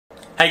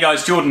Hey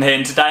guys, Jordan here,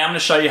 and today I'm going to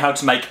show you how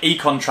to make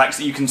e-contracts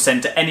that you can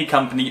send to any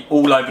company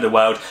all over the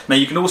world. Now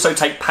you can also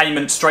take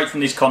payment straight from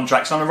these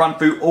contracts. I'm going to run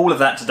through all of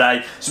that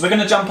today. So we're going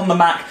to jump on the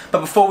Mac,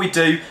 but before we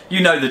do, you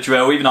know the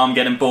drill, even though I'm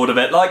getting bored of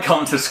it. Like,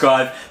 comment,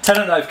 subscribe, turn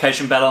the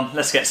notification bell on.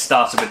 Let's get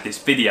started with this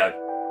video.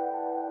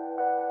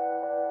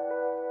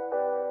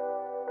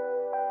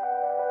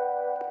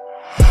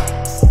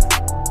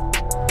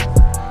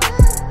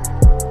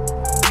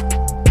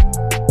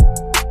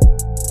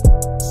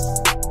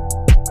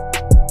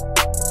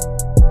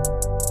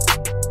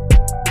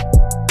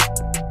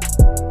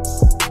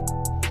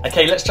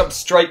 Okay, let's jump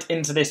straight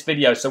into this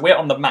video. So we're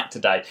on the Mac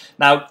today.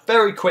 Now,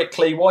 very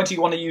quickly, why do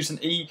you want to use an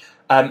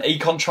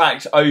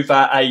e-contract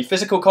over a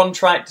physical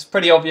contract? It's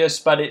pretty obvious,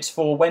 but it's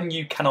for when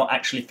you cannot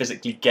actually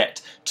physically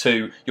get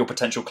to your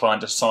potential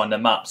client to sign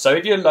them up. So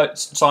if you're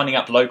signing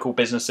up local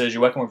businesses,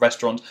 you're working with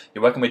restaurants,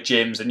 you're working with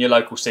gyms in your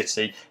local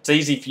city, it's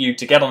easy for you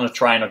to get on a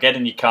train or get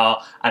in your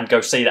car and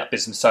go see that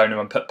business owner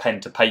and put pen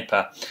to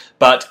paper.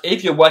 But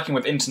if you're working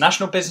with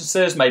international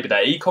businesses, maybe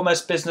they're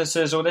e-commerce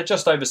businesses or they're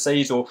just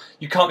overseas or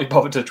you can't be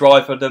bothered to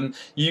drive for them,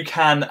 you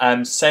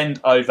can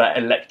send over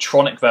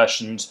electronic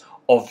versions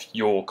of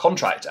your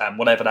contract,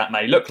 whatever that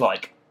may look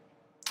like.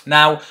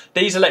 Now,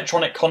 these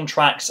electronic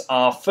contracts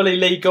are fully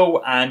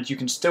legal and you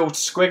can still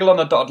squiggle on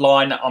a dotted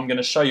line. I'm going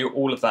to show you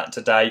all of that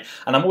today,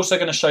 and I'm also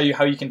going to show you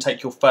how you can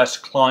take your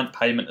first client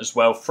payment as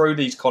well through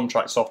these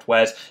contract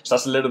softwares, so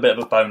that's a little bit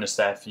of a bonus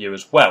there for you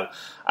as well.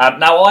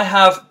 Now, I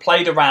have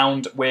played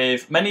around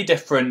with many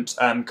different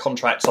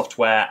contract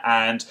software,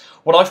 and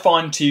what I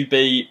find to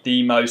be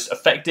the most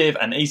effective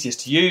and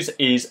easiest to use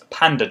is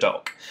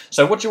PandaDoc.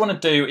 So what you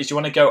want to do is you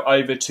want to go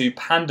over to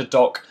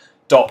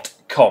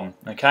pandadoc.com.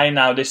 Okay,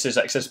 now this is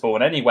accessible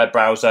on any web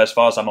browser as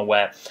far as I'm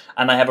aware,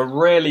 and they have a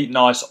really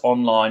nice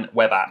online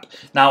web app.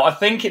 Now I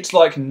think it's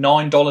like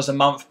 $9 a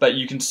month, but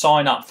you can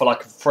sign up for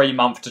like a free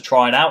month to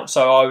try it out.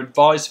 So I would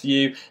advise for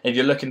you, if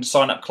you're looking to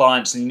sign up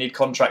clients and you need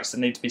contracts that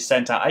need to be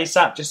sent out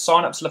ASAP, just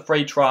sign up to the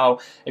free trial.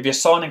 If you're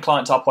signing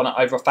clients up on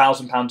over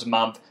 £1,000 a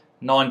month,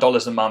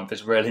 $9 a month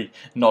is really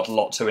not a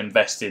lot to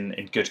invest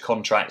in good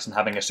contracts and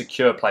having a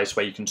secure place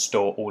where you can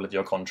store all of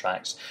your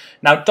contracts.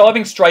 Now,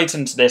 diving straight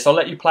into this, I'll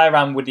let you play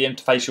around with the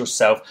interface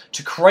yourself.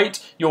 To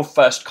create your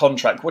first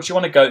contract, what you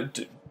want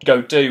to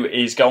go do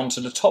is go onto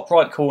the top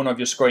right corner of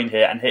your screen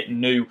here and hit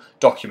New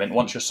Document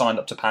once you're signed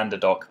up to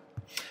PandaDoc.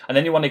 And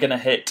then you want to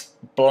hit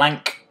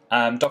Blank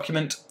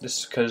document,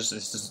 this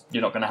because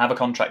you're not going to have a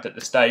contract at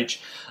this stage,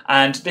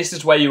 and this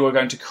is where you are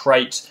going to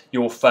create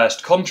your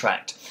first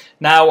contract.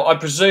 Now, I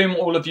presume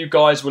all of you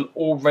guys will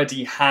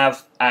already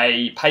have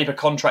a paper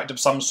contract of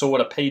some sort,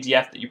 a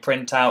PDF that you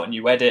print out and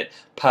you edit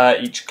per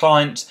each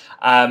client.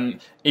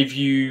 If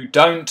you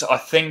don't, I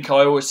think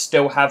I always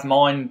still have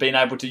mine being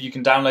able to, you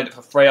can download it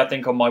for free, I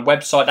think, on my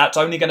website. That's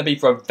only going to be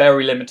for a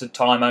very limited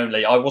time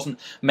only. I wasn't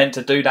meant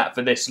to do that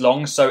for this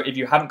long, so if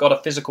you haven't got a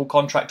physical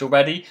contract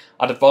already,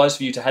 I'd advise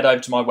for you to head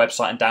over to my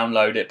website and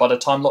download it. By the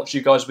time lots of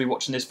you guys will be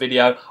watching this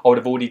video, I would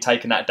have already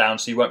taken that down,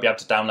 so you won't be able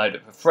to download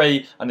it for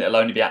free, and it'll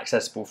only be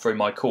accessible through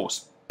my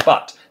course.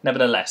 But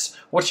nevertheless,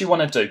 what you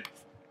want to do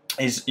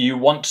is you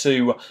want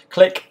to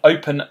click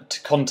Open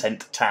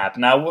Content tab.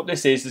 Now, what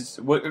this is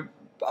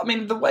I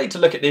mean, the way to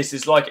look at this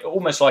is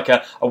almost like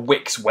a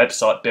Wix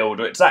website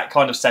builder. It's that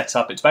kind of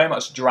setup. It's very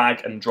much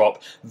drag and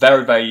drop,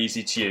 very, very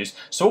easy to use.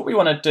 So what we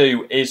want to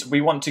do is we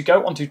want to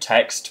go onto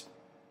text,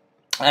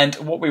 and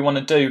what we want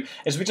to do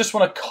is we just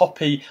want to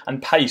copy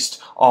and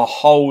paste our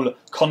whole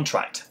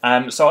contract.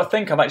 So I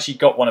think I've actually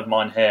got one of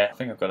mine here. I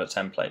think I've got a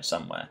template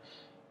somewhere.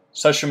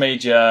 Social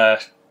media,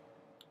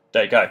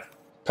 there you go.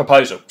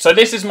 Proposal. So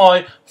this is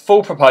my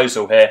full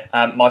proposal here,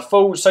 my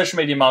full social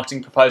media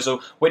marketing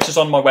proposal, which is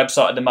on my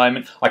website at the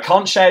moment. I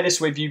can't share this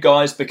with you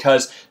guys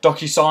because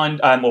DocuSign,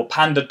 or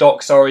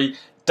PandaDoc, sorry,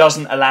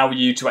 doesn't allow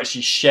you to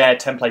actually share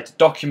templated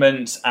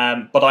documents,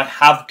 but I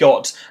have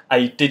got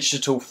a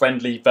digital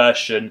friendly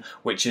version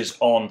which is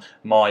on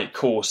my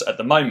course at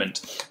the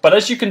moment. But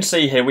as you can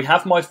see here, we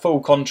have my full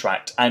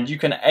contract, and you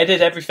can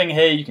edit everything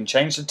here, you can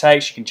change the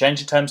text, you can change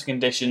the terms and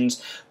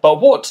conditions,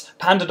 but what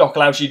PandaDoc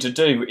allows you to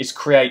do is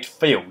create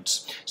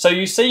fields. So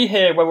you see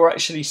here where we're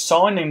actually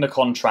signing the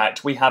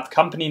contract, we have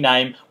company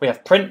name, we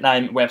have print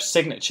name, we have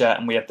signature,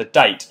 and we have the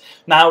date.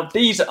 Now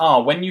these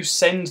are, when you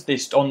send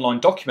this online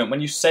document,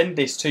 when you send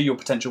this to your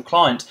potential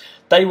client,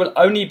 they will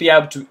only be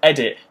able to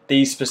edit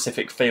these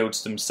specific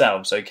fields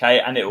themselves, okay?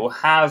 And it will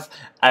have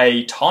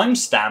a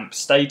timestamp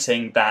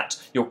stating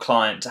that your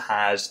client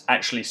has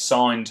actually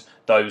signed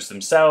those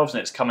themselves,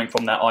 and it's coming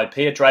from their IP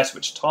address,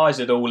 which ties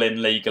it all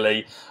in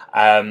legally,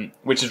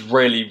 which is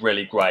really,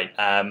 really great.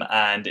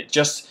 And it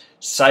just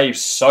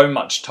saves so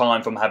much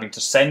time from having to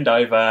send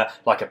over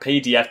like a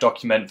PDF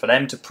document for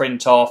them to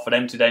print off, for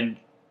them to then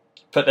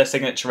put their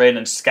signature in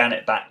and scan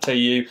it back to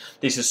you.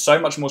 This is so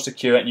much more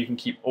secure, and you can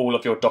keep all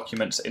of your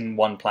documents in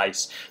one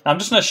place. Now I'm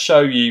just going to show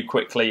you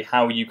quickly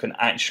how you can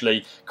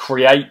actually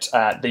create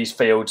these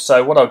fields.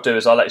 So what I'll do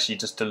is I'll actually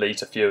just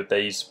delete a few of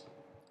these.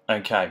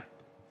 Okay.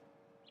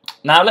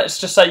 Now let's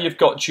just say you've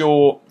got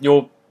your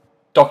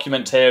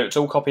document here. It's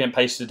all copy and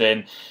pasted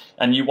in,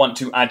 and you want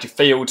to add your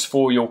fields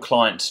for your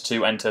client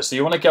to enter. So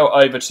you want to go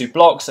over to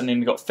blocks, and then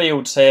you've got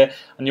fields here,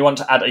 and you want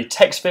to add a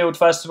text field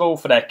first of all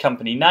for their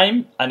company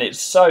name, and it's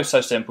so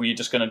simple. You're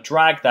just going to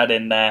drag that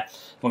in there.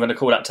 We're going to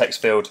call that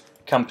text field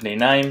company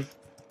name.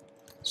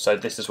 So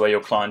this is where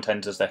your client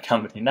enters their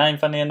company name,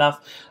 funny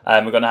enough.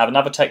 We're going to have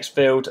another text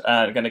field.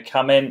 We're going to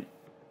come in,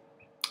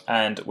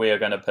 and we are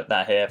going to put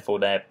that here for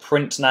their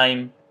print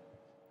name.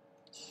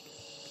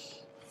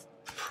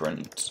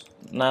 Print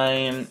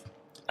name.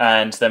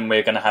 And then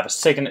we're going to have a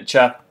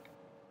signature,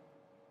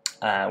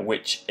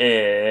 which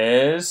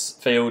is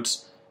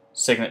fields,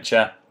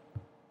 signature.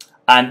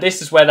 And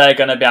this is where they're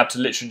going to be able to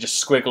literally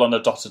just squiggle on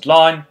a dotted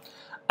line.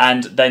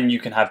 And then you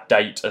can have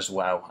date as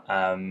well.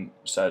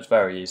 So it's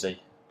very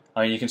easy.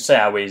 I mean, you can see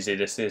how easy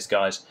this is,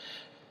 guys.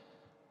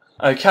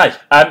 Okay,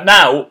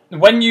 now,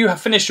 when you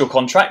have finished your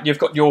contract, you've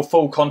got your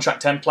full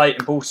contract template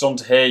imported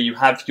onto here, you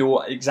have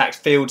your exact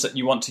fields that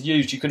you want to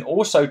use. You can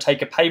also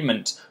take a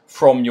payment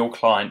from your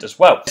client as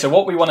well. So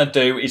what we want to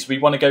do is we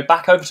want to go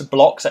back over to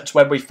blocks. That's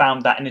where we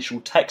found that initial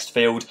text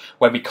field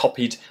where we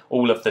copied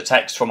all of the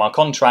text from our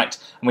contract,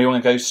 and we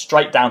want to go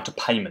straight down to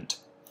payment.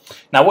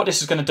 Now what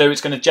this is going to do,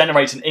 it's going to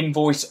generate an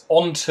invoice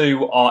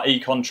onto our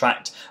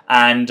e-contract,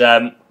 and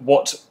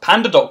what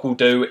PandaDoc will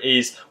do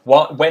is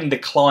when the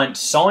client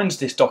signs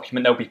this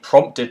document, they'll be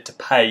prompted to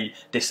pay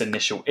this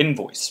initial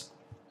invoice.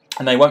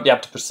 And they won't be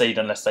able to proceed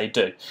unless they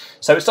do.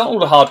 So it's done all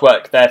the hard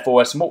work there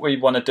for us, and what we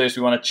want to do is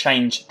we want to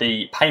change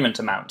the payment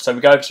amount. So we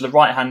go over to the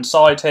right hand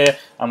side here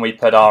and we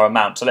put our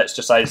amount. So let's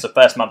just say it's the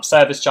first month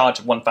service charge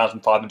of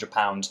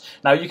 £1,500.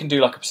 Now you can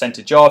do like a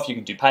percentage off, you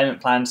can do payment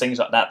plans, things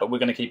like that, but we're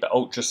going to keep it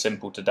ultra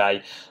simple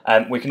today.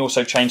 We can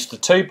also change the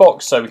to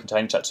box, so we can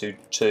change that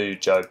to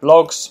Joe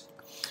Blogs,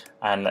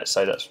 and let's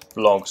say that's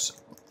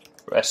Blogs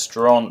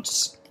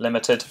Restaurants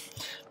Limited.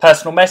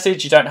 Personal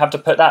message, you don't have to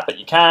put that, but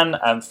you can.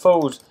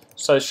 Full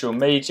social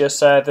media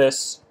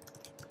service,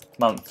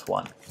 month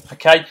 1.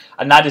 Okay,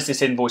 and that is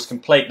this invoice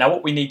complete. Now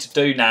what we need to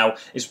do now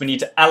is we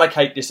need to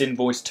allocate this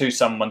invoice to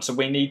someone. So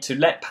we need to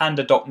let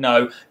PandaDoc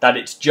know that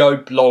it's Joe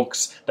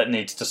Blogs that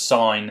needs to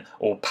sign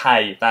or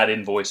pay that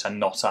invoice and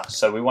not us.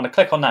 So we want to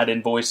click on that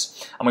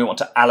invoice and we want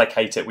to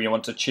allocate it. We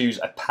want to choose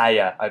a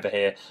payer over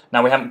here.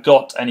 Now we haven't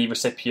got any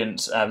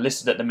recipients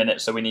listed at the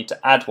minute, so we need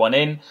to add one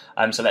in.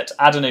 So let's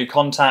add a new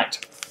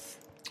contact,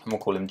 and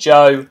we'll call him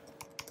Joe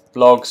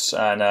Blogs,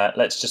 and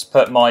let's just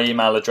put my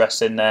email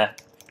address in there,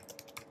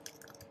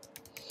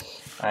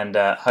 and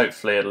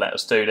hopefully it'll let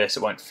us do this.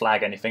 It won't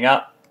flag anything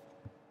up.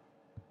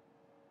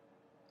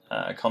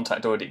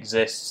 Contact already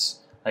exists.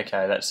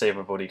 Okay, let's see if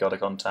we've already got a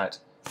contact.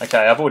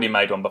 Okay, I've already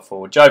made one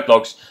before. Joe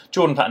Blogs,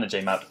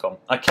 jordanpatton@gmail.com.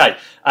 Okay,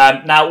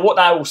 now what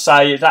that will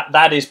say is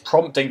that is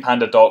prompting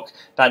PandaDoc,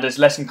 that is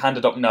letting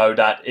PandaDoc know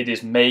that it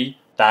is me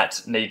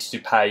that needs to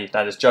pay,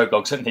 that is Joe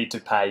Blogs that need to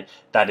pay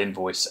that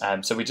invoice.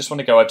 So we just want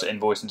to go over to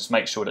invoice and just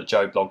make sure that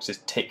Joe Blogs is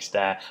ticked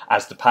there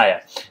as the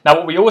payer. Now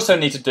what we also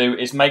need to do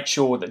is make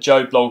sure that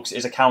Joe Blogs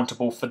is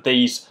accountable for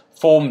these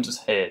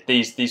forms here,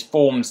 these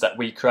forms that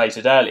we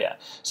created earlier.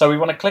 So we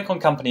want to click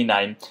on company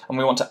name and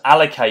we want to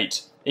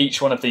allocate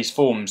each one of these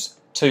forms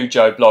to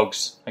Joe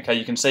Blogs. Okay,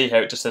 you can see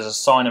here it just says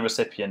assign a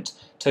recipient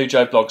to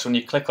Joe Blogs. When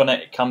you click on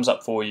it, it comes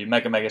up for you.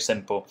 Mega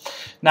simple.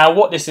 Now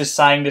what this is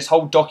saying, this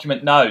whole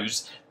document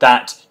knows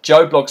that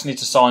Joe Blogs needs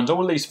to sign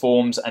all these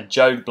forms and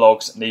Joe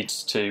Blogs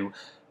needs to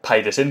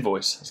pay this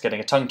invoice. It's getting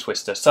a tongue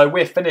twister. So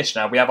we're finished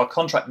now. We have our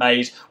contract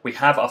made. We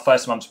have our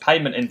first month's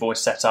payment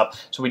invoice set up.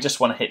 So we just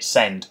want to hit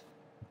send.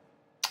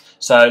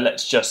 So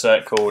let's just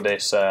call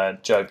this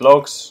Joe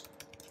Blogs.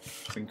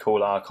 We can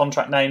call our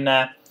contract name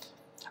there.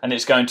 And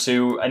it's going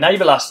to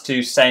enable us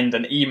to send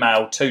an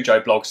email to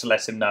Joe Blogs to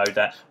let him know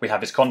that we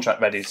have his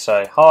contract ready.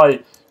 So,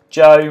 hi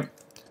Joe,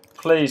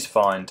 please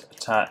find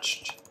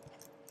attached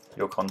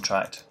your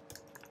contract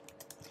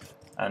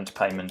and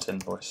payment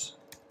invoice.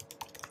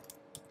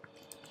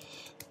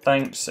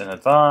 Thanks in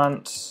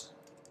advance.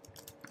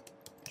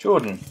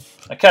 Jordan.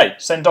 Okay,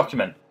 send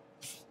document.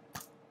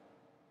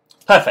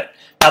 Perfect.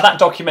 Now that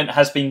document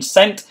has been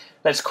sent.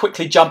 Let's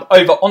quickly jump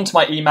over onto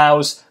my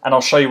emails and I'll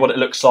show you what it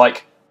looks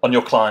like on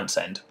your client's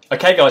end.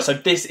 Okay guys, so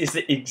this is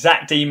the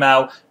exact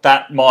email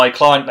that my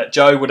client, that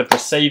Joe, would have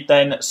received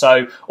then.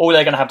 So all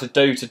they're going to have to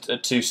do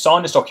to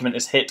sign this document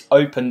is hit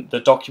open the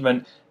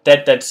document,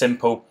 dead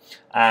simple,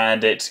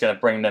 and it's going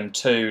to bring them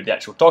to the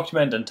actual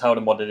document and tell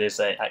them what it is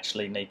they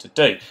actually need to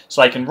do.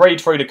 So they can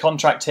read through the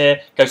contract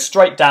here, go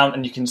straight down,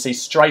 and you can see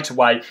straight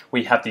away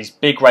we have these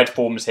big red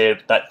forms here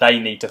that they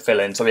need to fill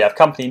in. So we have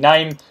company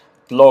name,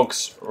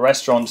 Blogs,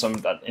 restaurants,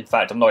 and in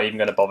fact I'm not even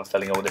going to bother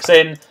filling all this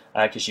in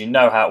because you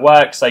know how it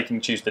works. They can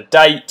choose the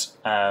date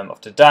of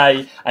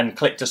today and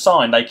click to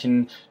sign. They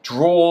can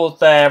draw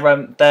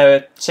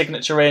their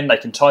signature in, they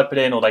can type it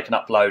in, or they can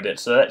upload it.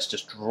 So let's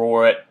just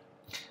draw it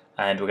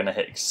and we're going to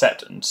hit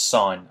accept and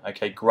sign.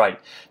 Okay, great.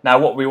 Now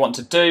what we want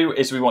to do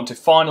is we want to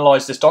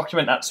finalise this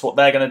document. That's what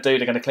they're going to do.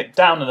 They're going to click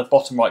down in the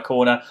bottom right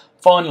corner,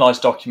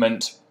 finalise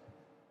document,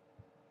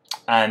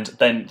 and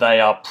then they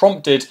are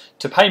prompted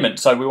to payment.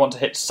 So we want to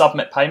hit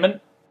submit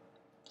payment,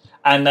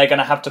 and they're going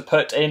to have to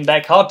put in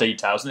their card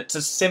details, and it's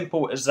as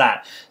simple as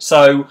that.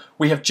 So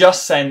we have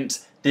just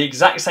sent the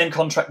exact same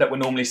contract that we're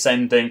normally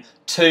sending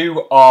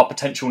to our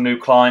potential new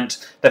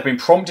client. They've been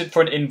prompted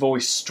for an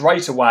invoice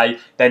straight away.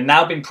 They've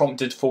now been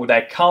prompted for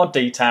their card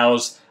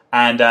details,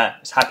 and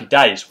it's happy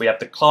days. We have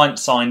the client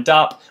signed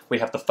up, we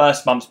have the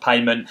first month's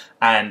payment,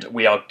 and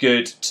we are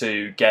good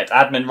to get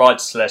admin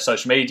rights to their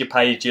social media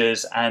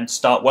pages and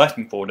start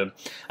working for them.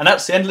 And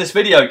that's the end of this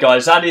video,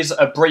 guys. That is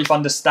a brief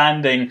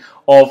understanding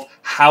of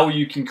how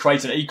you can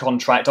create an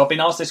e-contract. I've been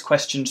asked this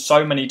question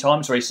so many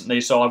times recently,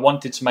 so I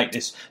wanted to make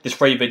this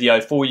free video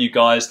for you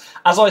guys.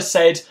 As I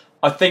said,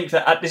 I think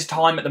that at this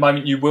time, at the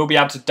moment, you will be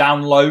able to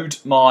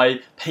download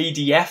my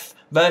PDF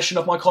version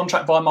of my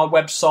contract via my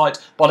website.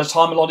 By the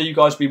time a lot of you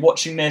guys will be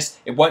watching this,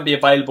 it won't be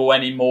available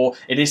anymore.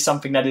 It is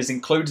something that is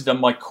included in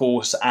my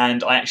course,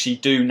 and I actually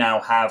do now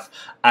have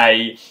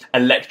a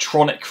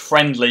electronic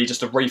friendly,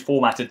 just a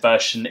reformatted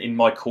version in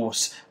my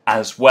course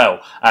as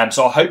well.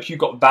 So I hope you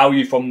got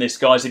value from this,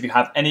 guys. If you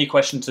have any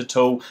questions at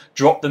all,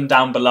 drop them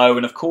down below,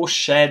 and of course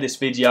share this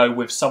video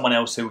with someone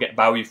else who will get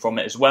value from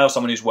it as well,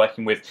 someone who's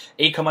working with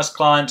e-commerce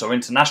clients or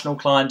international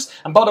clients.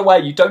 And by the way,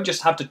 you don't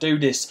just have to do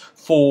this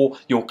for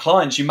your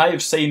clients. You may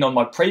have seen on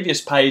my previous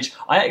page,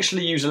 I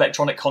actually use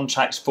electronic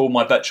contracts for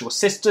my virtual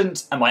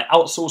assistants and my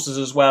outsourcers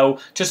as well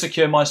to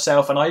secure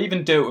myself, and I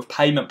even do it with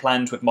payment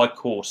plans with my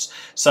course.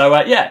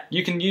 So yeah,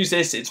 you can use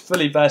this. It's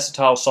fully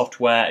versatile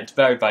software. It's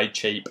very, very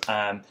cheap.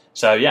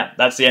 So yeah,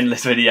 that's the end of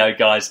this video,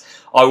 guys.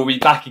 I will be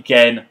back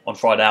again on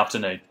Friday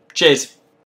afternoon. Cheers.